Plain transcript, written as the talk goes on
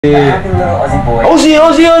Ozzy,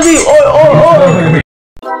 oi.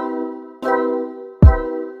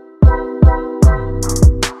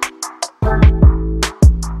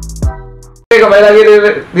 Kembali lagi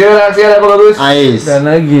di reaksi ada bagus. Ais. Dan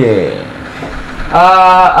lagi.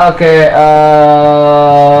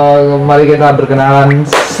 Mari kita berkenalan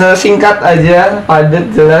sesingkat aja,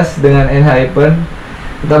 padat, jelas dengan Enhypen.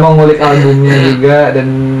 Kita mau ngulik albumnya juga dan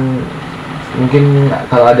mungkin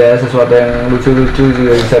kalau ada sesuatu yang lucu-lucu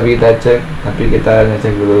juga bisa kita cek, tapi kita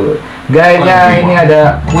ngecek dulu guide-nya. Ini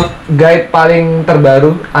ada guide paling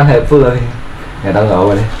terbaru, unhelpful lah, nggak tahu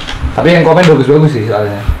apa deh, tapi yang komen bagus-bagus sih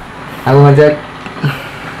soalnya. Aku ngecek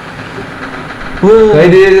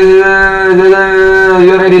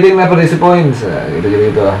your editing never disappoints,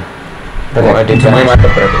 gitu lah. Editingnya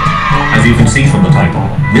mantap berarti. As you can see from the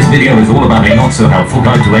title, this video is all about a not so helpful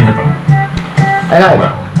guide to Enhypen.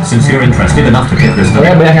 Since you're interested enough to get this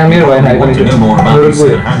video, banyak yang mirip you want to know more about these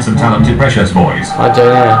handsome, talented, precious boys.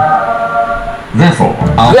 Therefore,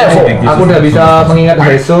 aku udah bisa mengingat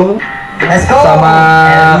Haesung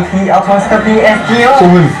sama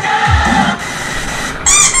Sumun.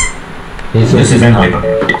 This is Enhypen.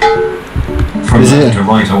 From left to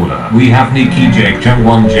right order, we have Nikki, Jake,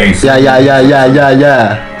 Jungwon, Jason. Ya.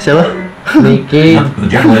 Siapa? Nikki. The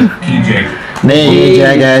general Key, Jake. Nih,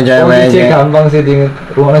 Cek gampang sih diinget.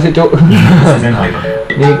 Ruang nasi cuk. This is Enhypen.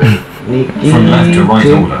 Nikki. From left to right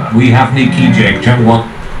order, we have Nikki, Jake, Jungwon,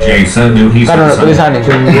 Jason, Nuhi, Kan ada tulisannya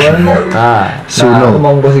Jungwon. Suno. Aku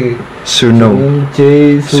mau posisi Suno.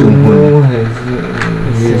 Sunghoon.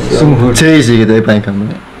 C sih gitu ya paling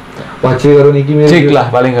gampang. Wah, C karo Nikki mirip. Cek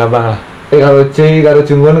lah paling gampang lah. Kalau C karo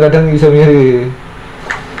Jungwon kadang bisa mirip.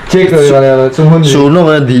 C kalau Sunghoon. Suno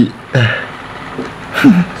kan di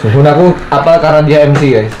Sunghoon aku apa karena dia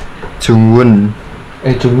MC guys. Jungwon.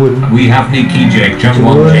 Jungwon. We have Nikki, Jake,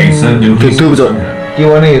 Jungwon, Jason, Nuhi. Itu betul.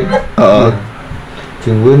 Kiwonit.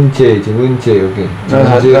 Jungwon C, oke.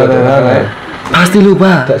 Pasti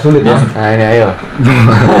lupa. Tak sulit ya. Nah ini ayo.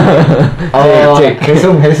 Cek.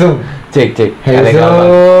 Haesung. Cek.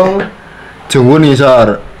 Haesung. Jungwon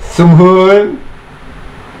isor. Sunghoon.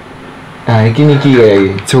 Nah, iki Nikki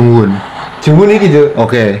kayak Jungwon. Jungwon iki Jo.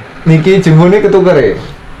 Oke. Nikki Junghoon ini ketukar ya.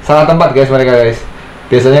 Salah tempat guys mereka guys.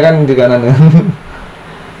 Biasanya kan di kanan.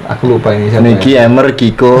 Aku lupa ini siapa. Nikki, Emer,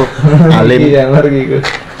 Kiko, Alim. Nikki, Emer, Kiko.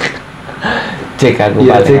 Cek aku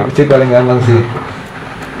Iya, paling. cek paling gampang sih.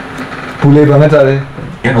 Bule banget soalnya.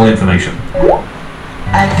 General information.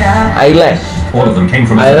 Island. All of them came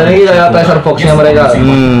from Island ini kayak treasure box-nya mereka.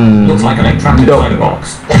 Looks like an egg trapped inside a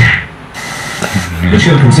box. The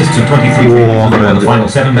show consists of 23 people, where the final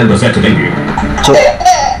 7 members set to debut. So,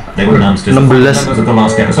 They were announced as the 16. members of the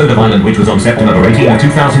last episode of Island, which was on September 18,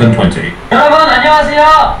 2020. 여러분 안녕하세요.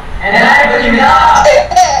 엔하이픈입니다.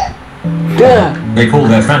 They call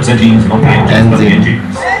their fans engines, not the engines, but the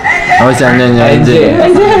engines. oh jangan Anjir.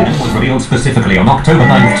 It was revealed specifically on October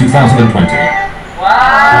 9, 2020.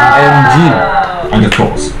 Engine. And of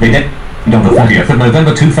course, they did on the 30th of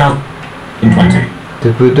November 2020.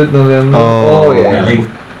 Debuted November. Oh, ya. They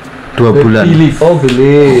 2 bulan. Believe.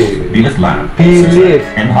 Believe Lab. Believe.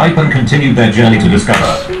 Enhypen continued their journey to discover,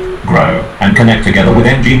 grow, and connect together with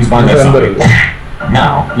engines by their side.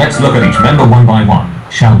 Now, let's look at each member one by one,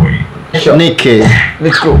 shall we? Nikki.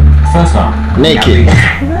 Let's go. First up, Nikki.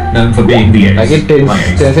 known for being the ace, Lagi dance- my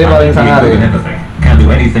ace, dance-nya paling sangar good ya. at everything, can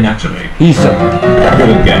do anything actually, Bisa.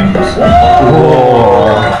 good at games.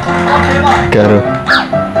 Garo.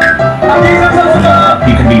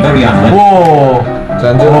 He can be very athletic. Wow.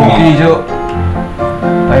 Janjo Hoki Jo.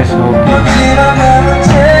 Nice hoki.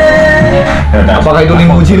 Apakah itu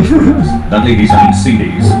limusin? That ladies and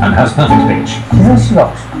CDs and has perfect pitch.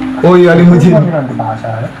 Oh iya limusin.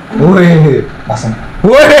 Woi.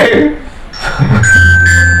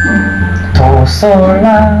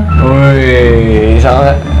 Woi,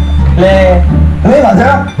 sama.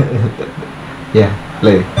 Ya,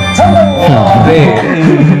 Le.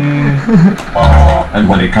 And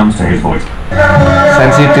when it comes to his voice,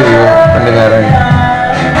 Sensitif ya pendengarannya.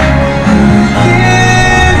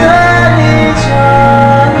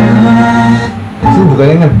 Itu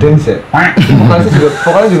bukannya ngedance ya?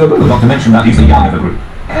 Vokalnya juga bagus. not to mention that he's the young of the group.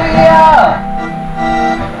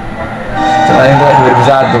 Selain itu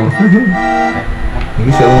 2001.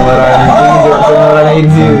 Ini seumuran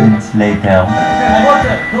ini.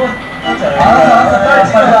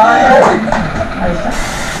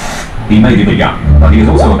 He may be the young, but he is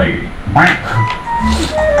also a baby.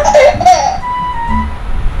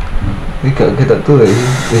 Ini kita tuh ya,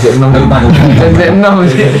 DC6. No matter what, DC6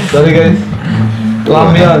 sih. Sorry guys.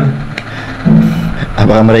 Lampion.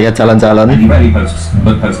 Apakah mereka calon-calon? he rarely posts,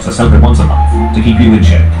 but posts a selfie once a month. to keep you in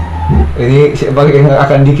check. Ini siapa yang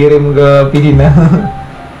akan dikirim ke Pidina?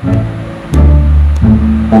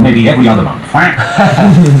 Or maybe every other month.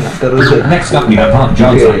 Terus. Next up we have Park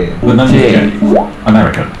Jang-sik, but known as Jay.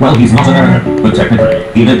 American. Well, he's not American, but technically,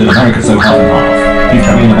 he lived in America, so half and half. He's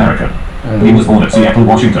Korean American. He was born at Seattle,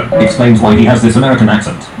 Washington. Explains why he has this American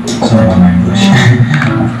accent. Sorry about my English.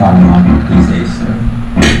 I've gotten wrong these days, so...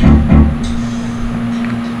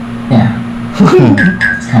 Yeah.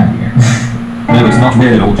 It's kind of weird. No, it's not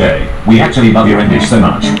weird at all, Jay. We actually love your English so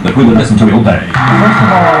much that we would listen to it all day. First of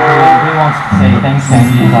all, we want to say thank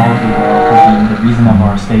you to all of you for being the reason of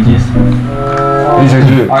our stages.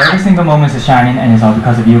 Our every single moment is shining, and it's all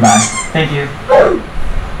because of you guys. Thank you.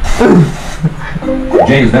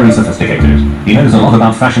 Jay is very sophisticated. He knows a lot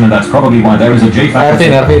about fashion, and that's probably why there is a Jay factor.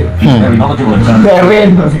 He's very knowledgeable in terms of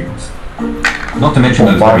perfumes. Not to mention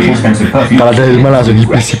those very expensive perfumes. Kalau ada ilmu langsung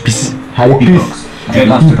hipis-hipis. He cooks. Jay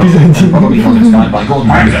loves to cook, and probably was inspired by Gordon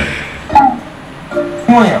Ramsay.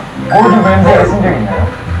 어머니요, 오르드 브랜드가 쓴 적 있나요?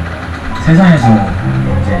 세상에서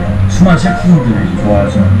이제 수많은 셰프들이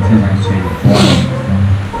좋아하시는 세상에서 제일 좋아하는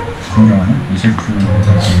존경하는 이 셰프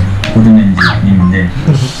고든 렌즈님인데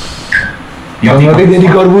Nanti jadi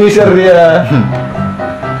corbusier dia.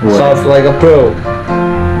 Sounds like a pro.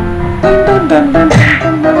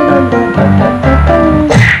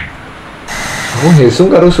 Oh, Hesung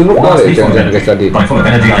karo Sunuk Whilst kali he's full of jangan energy, tadi. by full of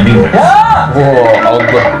energy I mean this. Wow,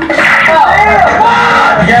 Allah.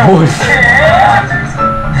 Bos.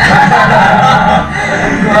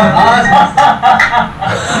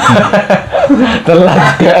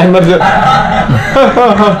 Telat kayak Ahmad tuh.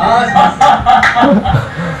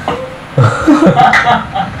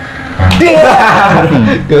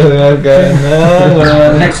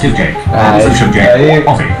 Next is Jake. Social Jake.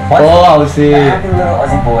 Aussie. Oh, Aussie.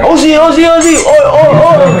 Aussie.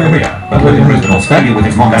 Oh. But lived in Brisbane, Australia with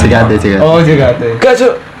his mom and Cegate, brother. cegate. Oh, Jegate. Gak,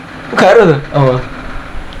 Cuk. Gak ada tuh. Oh.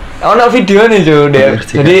 Ono video nih, Cuk.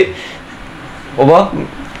 Jadi apa?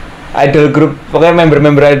 Idol group, pokoknya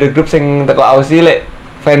member-member idol group sing teko Aussie lek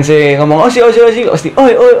fans ngomong Aussie oi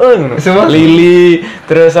ngono. Lily,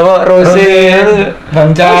 terus apa Rose,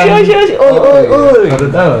 Bang Chan. Aussie oi. Baru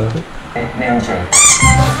tahu.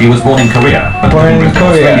 He was born in Korea, but lived in Brisbane,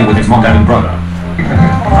 Australia with his mom, dad and brother.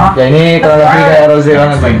 Ya ini kalau lebih kayak Rose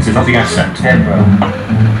banget. Explains his Aussie accent.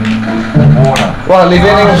 Wah, living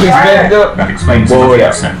in Brisbane tuh. That explains his Aussie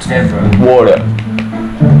accent. Water.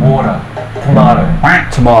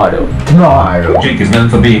 Tomato. Jake is known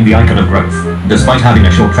for being the icon of growth. Despite having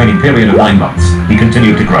a short training period of 9 months, he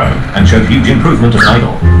continued to grow and showed huge improvement as an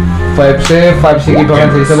idol. Vibes sih banget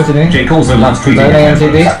sih sama sini. Jake also loves treating Saya yang his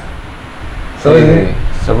sini. members. So ini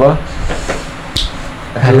siapa?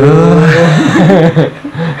 Halo.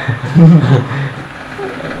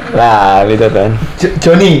 Lah, itu kan.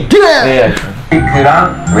 Johnny. Iya.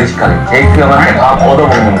 제이크랑 외식하는 제이크 형한테 밥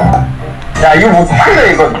얻어먹는 거. 야 이거 못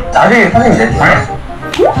팔래 이거 나중에 사장님 냈어.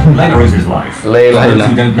 Layla is his wife. Layla. For those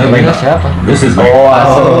who don't know Layla, this is Layla.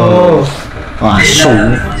 Oh.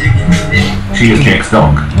 Masuk. She is Jake's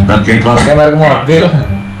dog. That Jake loves. Kayak merek mobil.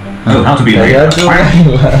 Oh, how to be Ya Layla. tuh.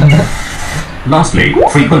 Lastly,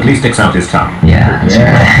 frequently sticks out his tongue.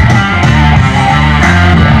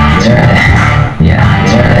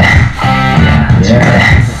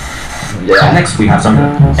 Next we have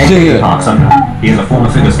Sunder. A.K.A. Park Sunder. He is a former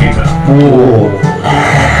figure skater.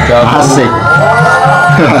 Asik.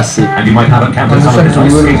 Asik. And you might have encountered some of his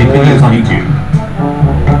ice skating videos on YouTube.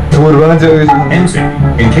 Dhuwur banget cuy. MC.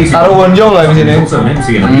 In case you Karo Wonjong lah di sini. he's also an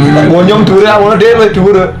MC in a music video. Wonjong dhuwur awalnya dia lebih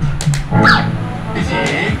dhuwur.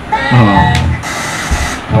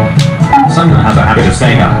 Sunder has a habit of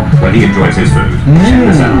staying up when he enjoys his food. Check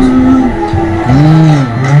this out.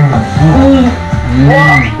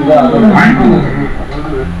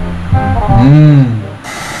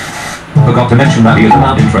 Forgot to mention that he is a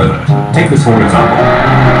mild introvert. Take this for example.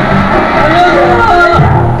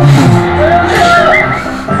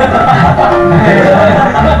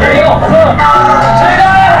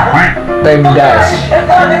 Time dash.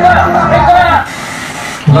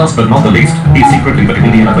 Last but not the least, he's secretly the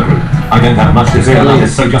comedian of the group. I don't have much to say about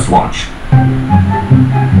this, so just watch.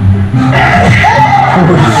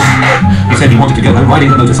 He said he wanted to go home riding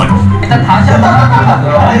a motorcycle.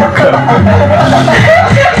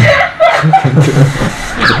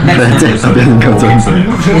 Next is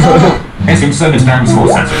S in Sona stands for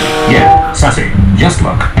sassy. Yeah, sassy. Just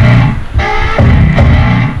look.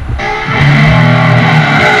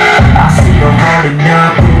 I see her rolling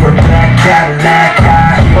up with her black Cadillac,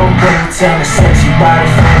 high heel boots and a sexy body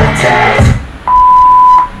full of tats.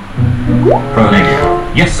 Pro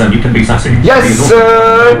Yes, sir, you can be sassy. Yes, He is also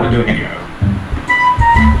sir. when doing video.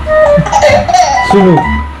 Sunu.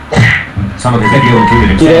 Some of his video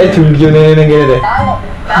included Kira himself. Junjune nang kene deh.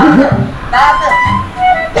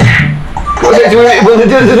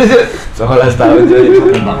 Sekolah tahun jadi.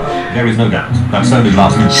 There is no doubt that Sony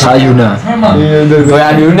last week. Sayuna. Iya,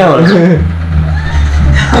 Kayak Yuna.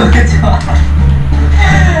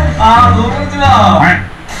 아 너무 좋아.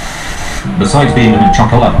 Besides being an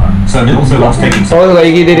chocolate lover, Sony also loves taking some Oh,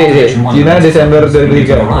 kayak gini deh. Cina Desember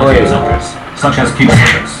 2003. Oh variety iya. of suckers, such as cute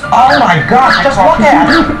suckers. Oh my gosh, just look at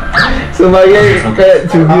it. Sebagai kayak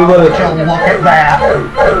Junju banget. Just look at that.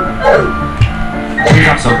 Cute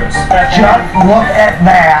up suckers. Just look at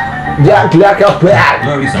that. Ya, gelak kabak.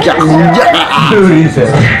 Blurry Ya,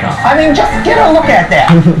 suckers. I mean, just get a look at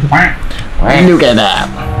that. Look at that.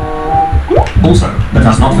 Also, let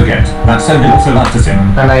us not forget that Sony also loves to sing.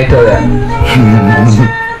 Anak itu ya.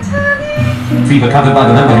 Fever covered by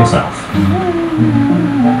the member himself.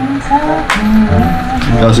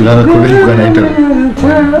 Kalau suka kulit bukan idol.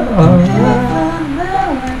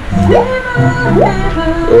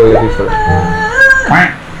 Oh iya, bisa.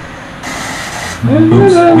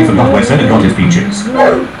 Oops, we forgot where Sony got his peaches.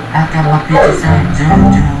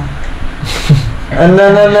 Next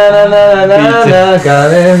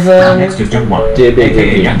is Jung Won, aka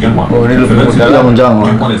Yang Jung Won. Oh, ini For those who Yang don't know, Jung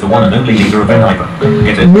Won. Jung Won is the one and only leader of Enhypen.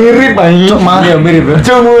 Get it? Mirip aja. Mana ya mirip ya?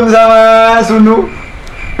 Cumun sama Sunu.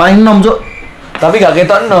 Paling 6 cok. Tapi gak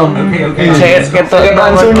ketok nom. Ketok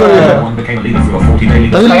Sunu ya. One became a leader through a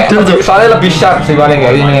 40-day Tapi leadership. leader cok. Soalnya lebih sharp sih paling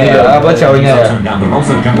kayak ini ya. Apa jauhnya ya? Turned down the role,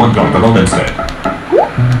 so Jung Won got the role instead.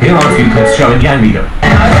 Here are a few clips showing Yang leader.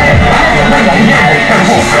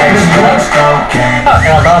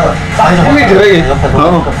 Ini dia lagi.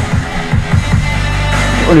 Oh,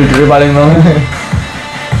 Udah dari paling nom.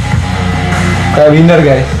 Kayak winner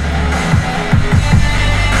guys.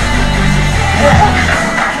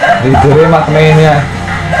 Leadernya maknanya.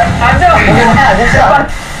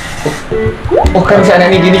 Oh kan si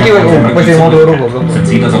anak niki weh, pasti mau dorong kok. Since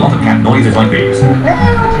he does a lot of cat noises like these.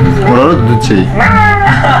 menurut itu C.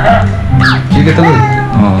 Jadi ketemu.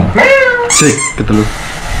 Oh, C ketelu.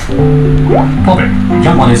 Pop it.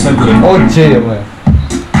 Jung Won is so good at Oh J ya mas.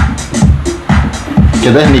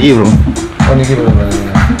 Kita Niki bro. Oh niki belum.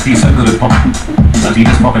 He's so good at popping that he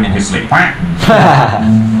just popping in his sleep.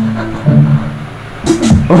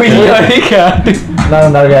 Oh iya ini kan.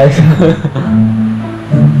 Nah guys.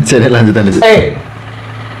 Jadi lanjutan aja.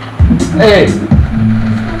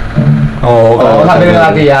 Oh sambil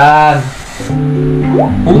latihan.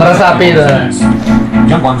 Meresapi itu.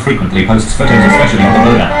 Jung Won frequently posts photos, especially on the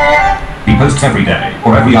lowdown. He posts every day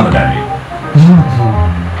or every other day.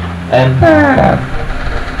 And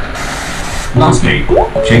Lastly,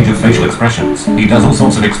 change of facial expressions. He does all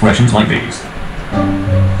sorts of expressions like these.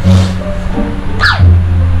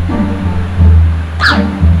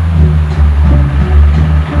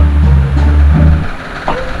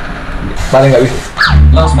 paling nggak bisa.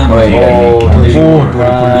 Last member of the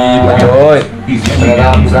Coy. He's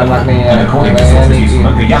Ternyata bukan maknanya. and according to sources, he's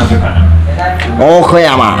from Okayama, Japan. Oh,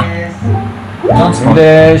 Koyama. Dance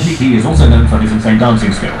Dash. He is also known for his insane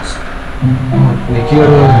dancing skills. Niki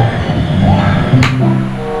harus.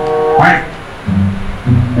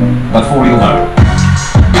 But for all you know,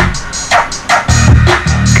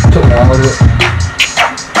 Cuk, nggak dulu.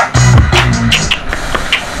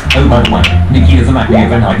 oh by the way, Nikki is a Mackie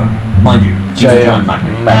of Enhypen. Mind you, she's a giant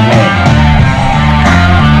Mackie.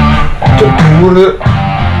 Cuk, guru.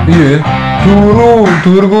 Iya. Guru.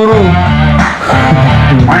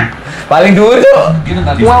 Paling dhuwur cuk. Given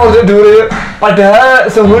that he's Wow, dhuwur. Padahal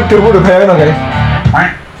sungguh dhuwur udah bayangin guys.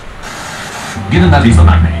 Given that he's the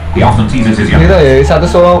Mackie, he often teases his young. Kita ya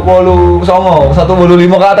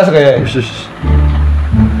 185 ke atas kayak.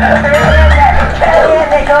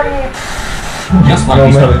 Just like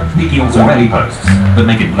his son, Nikki also rarely posts, but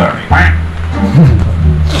make it blurry.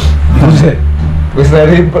 Wis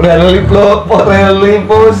dari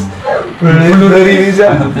post. Dulu dari I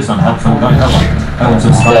bisa. hope this unhelpful guide helps you. And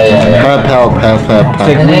subscribe Help.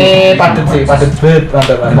 Ini padet sih, padet bet,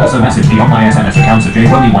 mantap. and also message me on my SNS account at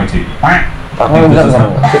JWYT.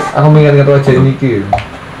 Aku mengingat wajah Niki.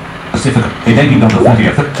 Pacifica, they debuted on the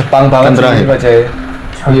 30th. Jepang banget Kan terakhir. sih bacanya.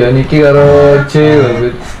 Iya Niki karo C.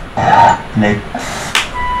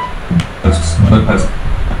 Post.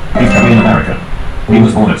 He's Korean American. He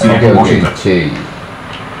was born at Seattle, Washington.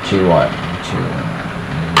 C1.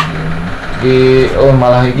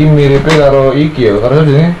 Malah iki miripnya karo iki ya, karo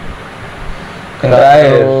jenenge.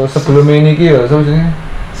 Karo sebelum ini iki ya, sapa jenenge?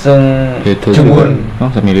 Itu Jumun.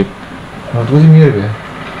 Oh, mirip. Menurutku sih mirip ya.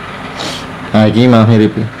 Nah, ini mah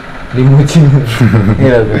mirip. Limucin.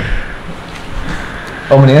 Iya tuh.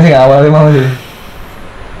 Oh mendingan sih awalnya mau sih.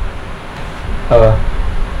 Apa?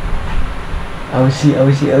 Ausi.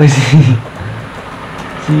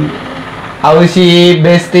 Ausi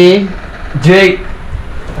Besti Jake.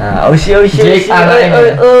 Nah, Ausi. Jake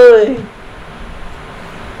anaknya.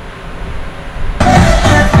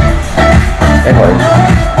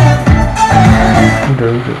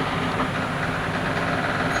 Udah.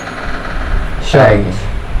 Shy.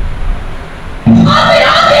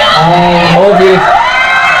 Oh, gitu.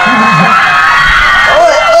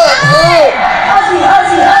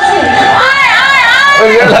 Oh,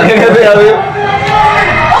 iya lagi gitu ya, Bib.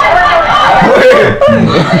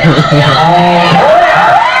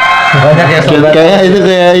 Banyak ya sobat. Kayak itu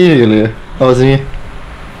kayak ini gitu ya. Oh sini.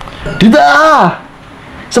 Dita.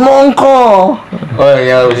 Semongko. Oh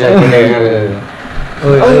ya bisa gini.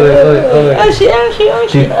 Oi.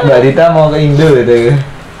 Mbak Dita mau ke Indo gitu.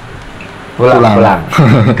 Pulang.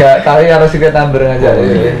 Kali harus ke Tambereng aja.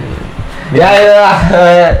 Ya,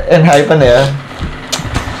 Enhypen ya.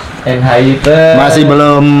 Enhypen. Masih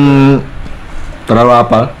belum terlalu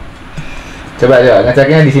hafal. Coba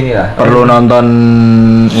ngeceknya di sini lah. Perlu nonton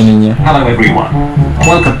ininya. Hello everyone.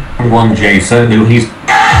 Welcome 1J, so he's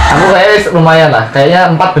Aku kayaknya lumayan lah.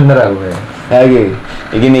 Kayaknya 4 bener aku ya. Lagi.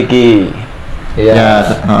 Iki Niki. Iya. Ya,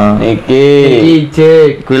 heeh. Niki. Iki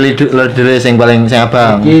Jake. Kuwi leader sing paling sing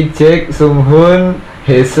abang. Iki Jake, Sunghoon,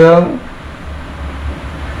 Haesung.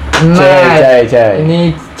 Jai.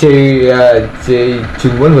 Ini J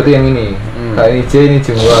Jungwon berarti yang ini. Kalau ini J, ini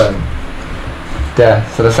Jungwon. Udah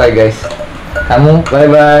selesai guys. Kamu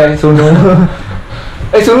bye Sunu.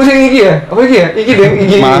 Sunu sing iki ya? Apa iki ya? Iki deh,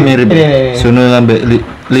 iki. Malah mirip. Ini. Sunu ngambil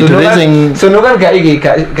leader sing Sunu kan gak iki.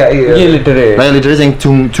 Iki leader. lah leader sing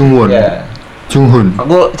Jungwon. Ya. Junghun.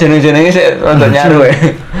 Aku jeneng-jenenge sik rada nyaru ya.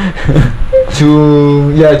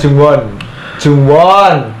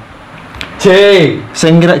 Jungwon. J.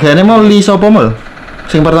 Sing kira-kira mau Lee sapa mal?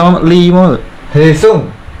 Sing pertama Lee mau. Haesung.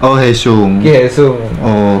 Oh, Haesung. Iki Haesung.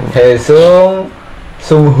 Oh. Haesung,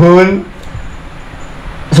 Sunghoon,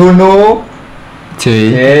 Sunu,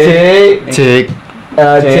 Jake,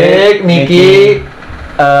 Niki,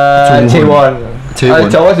 Jewon.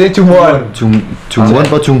 Cowok sih Jungwon. Jungwon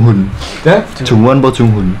apa Junghun? Hah? Jungwon apa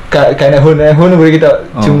Junghun? Kayak Hun beri kita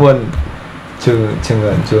Jungwon.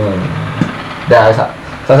 Jungwon. Dah,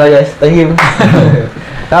 selesai guys. Thank you.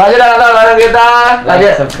 Nah, lanjut nonton bareng kita.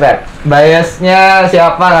 Lanjut Subscribe. biasnya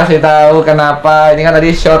siapa, kasih tahu kenapa. Ini kan tadi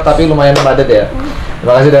short tapi lumayan padat ya.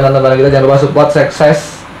 Terima kasih udah nonton bareng kita. Jangan lupa support sukses.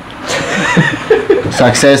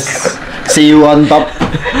 Sukses. See you on top.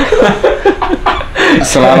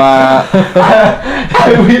 Selama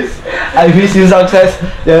I wish you success.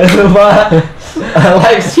 Jangan lupa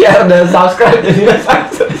like, share, dan subscribe. Jadi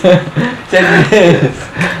sukses.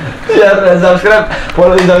 Share dan subscribe.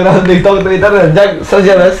 Follow Instagram, TikTok, Twitter, dan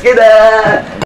sosial media kita.